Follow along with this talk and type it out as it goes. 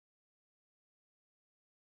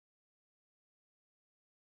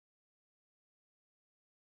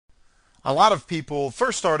A lot of people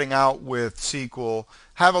first starting out with SQL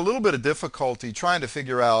have a little bit of difficulty trying to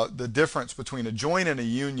figure out the difference between a join and a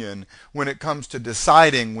union when it comes to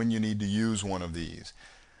deciding when you need to use one of these.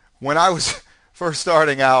 When I was first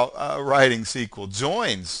starting out writing SQL,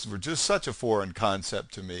 joins were just such a foreign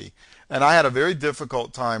concept to me. And I had a very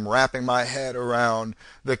difficult time wrapping my head around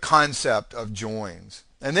the concept of joins.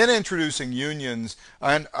 And then introducing unions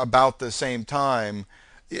and about the same time,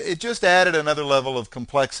 it just added another level of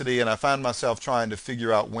complexity, and I found myself trying to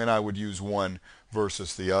figure out when I would use one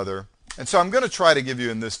versus the other. And so I'm going to try to give you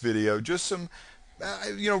in this video just some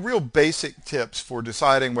real basic tips for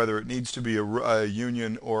deciding whether it needs to be a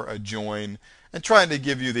union or a join, and trying to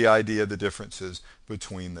give you the idea of the differences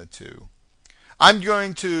between the two. I'm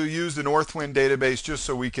going to use the Northwind database just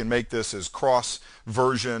so we can make this as cross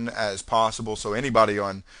version as possible, so anybody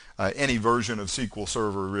on any version of SQL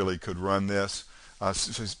Server really could run this.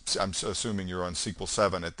 I'm assuming you're on SQL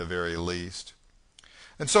 7 at the very least.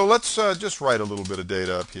 And so let's just write a little bit of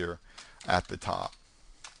data up here at the top.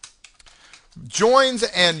 Joins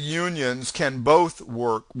and unions can both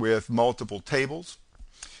work with multiple tables,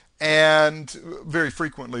 and very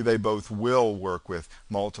frequently they both will work with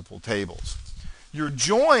multiple tables. Your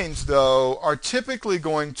joins, though, are typically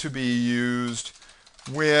going to be used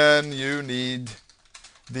when you need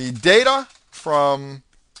the data from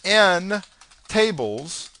n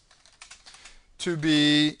tables to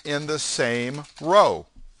be in the same row.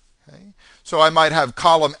 Okay? So I might have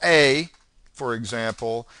column A, for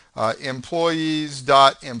example,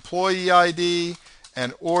 employees.employee ID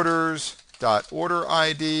and orders.order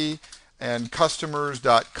ID and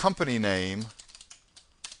customers.company name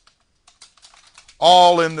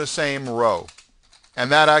all in the same row. And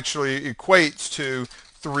that actually equates to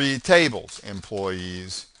 3 tables: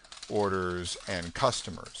 employees, orders, and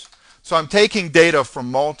customers. So I'm taking data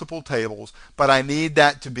from multiple tables, but I need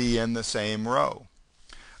that to be in the same row.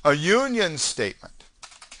 A union statement,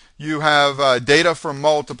 you have data from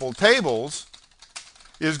multiple tables,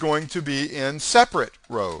 is going to be in separate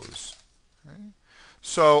rows. Okay?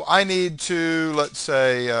 So I need to, let's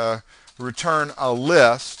say, return a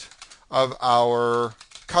list of our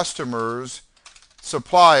customers,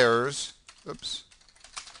 suppliers,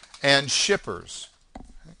 and shippers.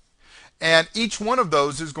 And each one of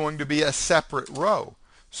those is going to be a separate row.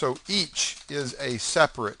 So each is a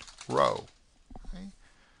separate row. Okay?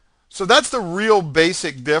 So that's the real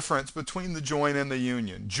basic difference between the join and the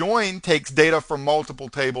union. Join takes data from multiple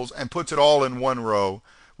tables and puts it all in one row,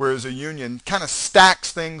 whereas a union kind of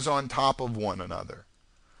stacks things on top of one another.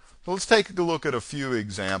 So let's take a look at a few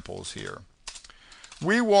examples here.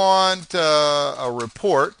 We want a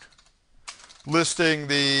report listing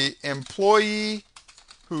the employee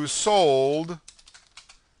who sold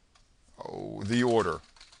the order.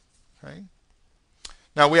 Okay?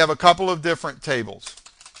 Now we have a couple of different tables.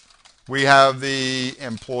 We have the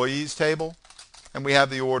employees table and we have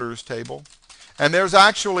the orders table. And there's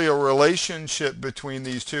actually a relationship between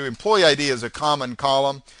these two. Employee ID is a common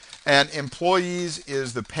column, and employees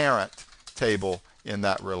is the parent table in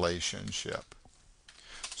that relationship.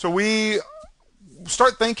 So we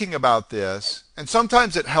start thinking about this, and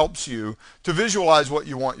sometimes it helps you to visualize what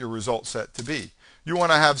you want your result set to be. You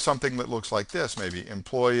want to have something that looks like this, maybe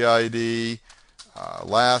employee ID,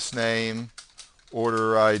 last name,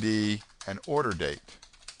 order ID, and order date.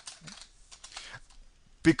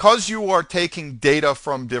 Because you are taking data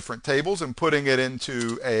from different tables and putting it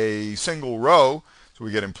into a single row, so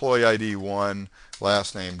we get employee ID 1,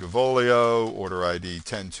 last name Gavolio, order ID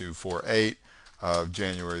 10248 of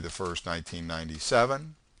January the 1st,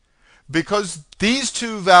 1997. Because these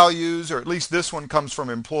two values, or at least this one comes from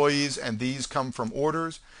employees and these come from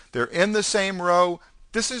orders, they're in the same row,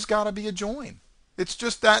 this has got to be a join. It's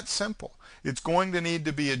just that simple. It's going to need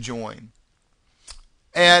to be a join.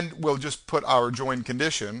 And we'll just put our join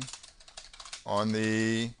condition on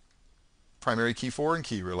the primary key foreign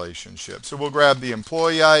key relationship. So we'll grab the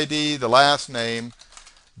employee ID, the last name,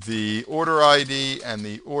 the order ID, and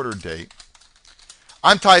the order date.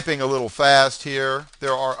 I'm typing a little fast here.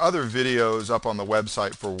 There are other videos up on the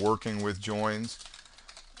website for working with joins.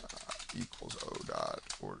 Equals O dot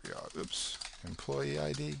order, employee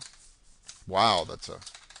ID. Wow, that's a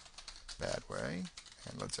bad way.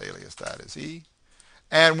 And let's alias that as E.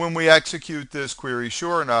 And when we execute this query,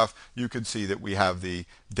 sure enough, you can see that we have the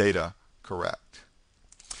data correct.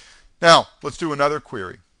 Now, let's do another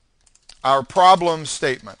query. Our problem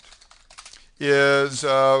statement is,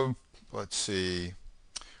 let's see,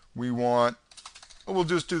 we'll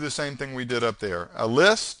just do the same thing we did up there. A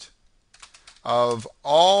list of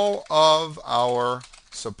all of our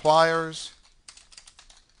suppliers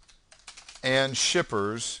and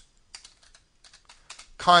shippers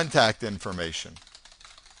contact information.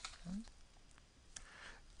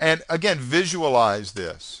 And again, visualize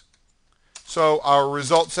this. So our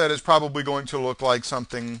result set is probably going to look like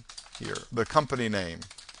something here. The company name,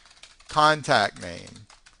 contact name,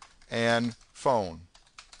 and phone.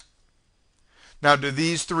 Now, do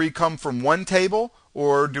these three come from one table,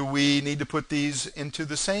 or do we need to put these into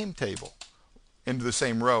the same table, into the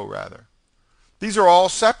same row, rather? These are all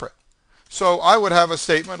separate. So I would have a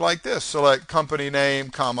statement like this. Select company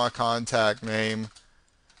name, comma, contact name,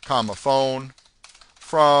 comma, phone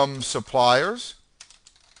from suppliers.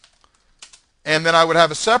 And then I would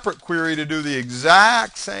have a separate query to do the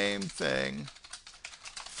exact same thing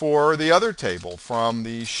for the other table from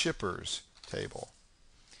the shippers table.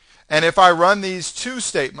 And if I run these two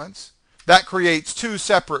statements, that creates two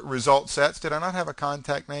separate result sets. Did I not have a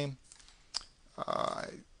contact name?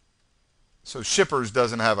 So shippers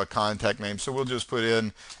doesn't have a contact name, so we'll just put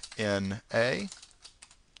in NA.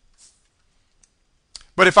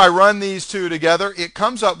 But if I run these two together, it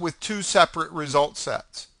comes up with two separate result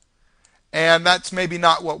sets. And that's maybe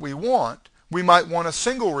not what we want. We might want a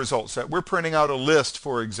single result set. We're printing out a list,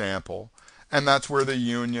 for example, and that's where the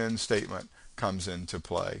union statement comes into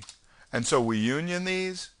play. And so we union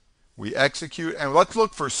these, we execute, and let's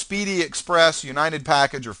look for Speedy Express, United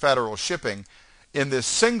Package, or Federal Shipping in this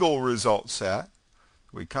single result set.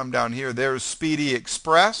 We come down here, there's Speedy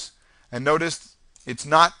Express, and notice it's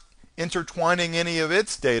not intertwining any of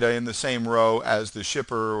its data in the same row as the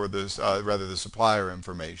shipper or rather the supplier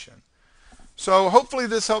information. So hopefully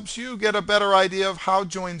this helps you get a better idea of how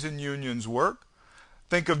joins and unions work.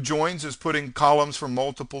 Think of joins as putting columns from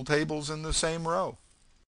multiple tables in the same row.